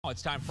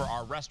it's time for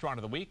our Restaurant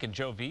of the Week, and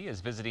Joe V is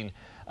visiting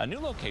a new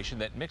location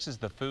that mixes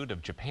the food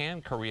of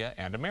Japan, Korea,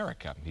 and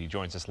America. He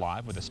joins us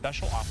live with a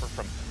special offer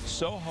from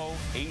Soho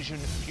Asian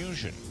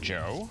Fusion.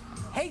 Joe?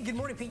 Hey, good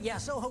morning, Pete. Yeah,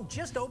 Soho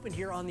just opened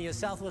here on the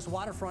Southwest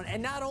waterfront,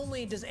 and not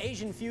only does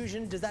Asian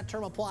fusion, does that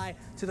term apply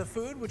to the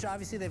food, which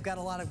obviously they've got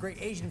a lot of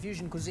great Asian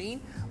fusion cuisine,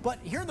 but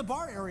here in the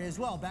bar area as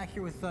well, back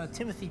here with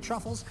Timothy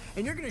Truffles,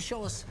 and you're going to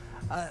show us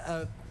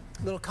a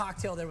little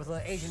cocktail there with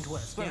an Asian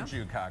twist. Soju,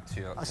 yeah?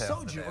 Cocktail. A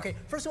soju. Okay,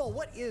 first of all,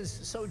 what is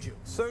soju?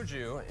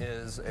 Soju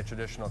is a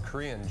traditional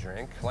Korean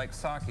drink. Like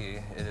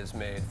sake, it is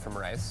made from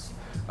rice.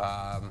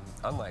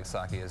 Unlike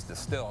sake, is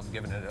distilled,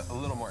 giving it a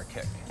little more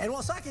kick. And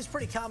while sake is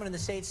pretty common in the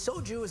States,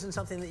 soju isn't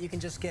something that you can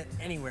just get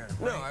anywhere,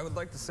 right? No, I would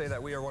like to say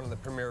that we are one of the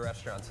premier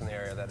restaurants in the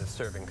area that is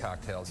serving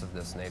cocktails of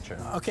this nature.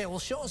 Okay, well,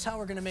 show us how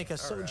we're going to make a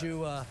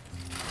soju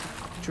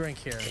drink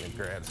here.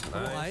 Grab some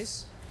a little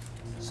ice.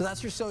 So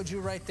that's your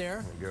soju right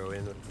there. Go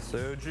in with the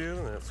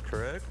soju, that's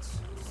correct.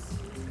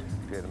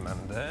 Good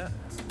amount of that.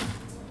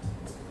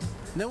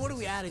 And then what are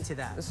we adding to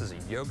that? This is a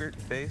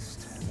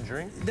yogurt-based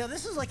drink. Now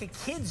this is like a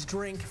kid's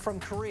drink from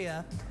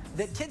Korea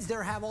that kids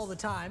there have all the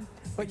time,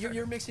 but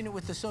you're mixing it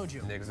with the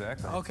soju.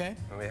 Exactly. Okay.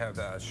 And we have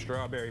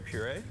strawberry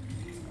puree.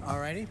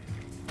 Alrighty.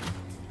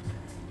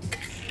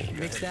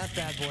 Mix that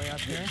bad boy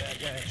up here. That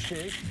guy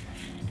shake.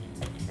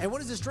 And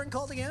what is this drink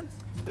called again?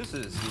 This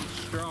is the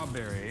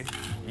strawberry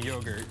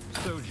yogurt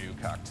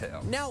soju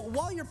cocktail. Now,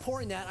 while you're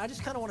pouring that, I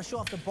just kind of want to show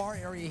off the bar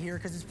area here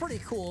because it's pretty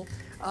cool.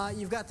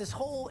 You've got this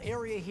whole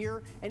area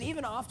here, and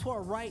even off to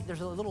our right, there's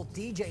a little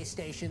DJ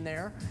station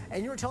there.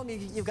 And you were telling me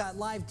you've got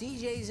live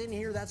DJs in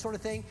here, that sort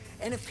of thing.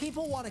 And if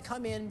people want to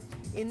come in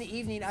the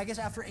evening, I guess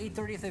after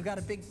 8:30, if they've got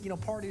a big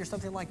party or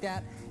something like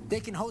that, they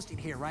can host it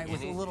here, right?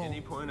 With a little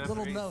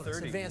notice,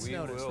 advance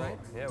notice, right?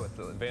 Yeah, with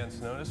the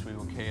advance notice, we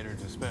will cater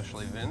to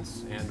special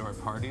events and/or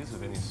parties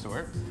of any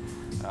sort.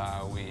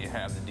 We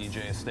have the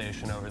DJ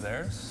station over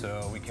there,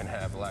 so we can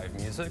have live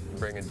music,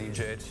 bring a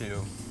DJ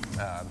to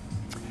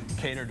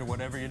cater to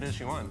whatever it is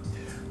you want.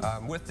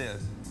 With the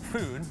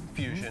food,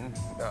 fusion,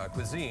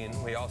 cuisine,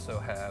 we also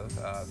have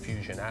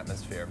fusion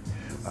atmosphere.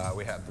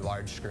 We have the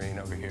large screen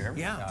over here.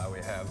 Yeah. We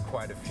have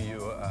quite a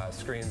few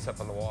screens up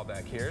on the wall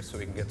back here, so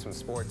we can get some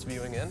sports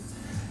viewing in.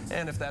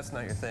 And if that's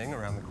not your thing,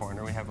 around the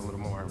corner, we have a little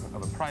more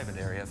of a private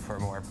area for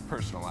more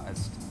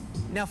personalized.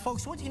 Now,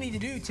 folks, what you need to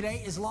do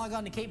today is log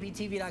on to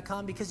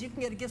kptv.com because you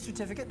can get a gift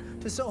certificate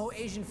to Soho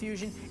Asian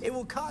Fusion. It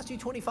will cost you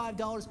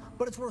 $25,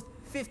 but it's worth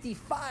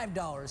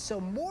 $55, so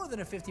more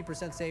than a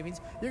 50% savings.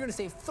 You're going to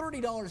save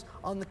 $30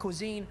 on the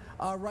cuisine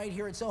right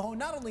here at Soho.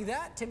 Not only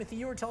that, Timothy,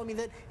 you were telling me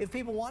that if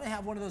people want to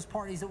have one of those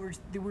parties that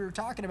we were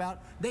talking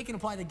about, they can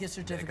apply the gift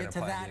certificate to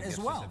that as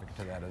well.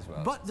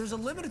 But there's a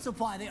limited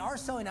supply. They are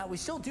selling out. We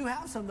still do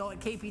have some, though, at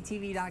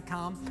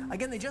kptv.com.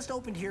 Again, they just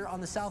opened here on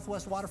the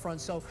Southwest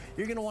waterfront, so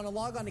you're going to want to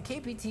log on to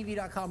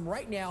kptv.com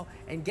right now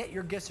and get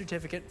your gift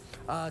certificate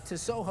to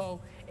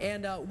Soho.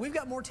 And we've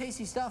got more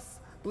tasty stuff,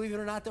 believe it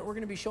or not, that we're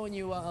going to be showing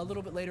you a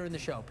little bit later in the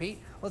show. Pete,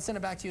 let's send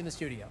it back to you in the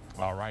studio.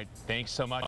 All right. Thanks so much.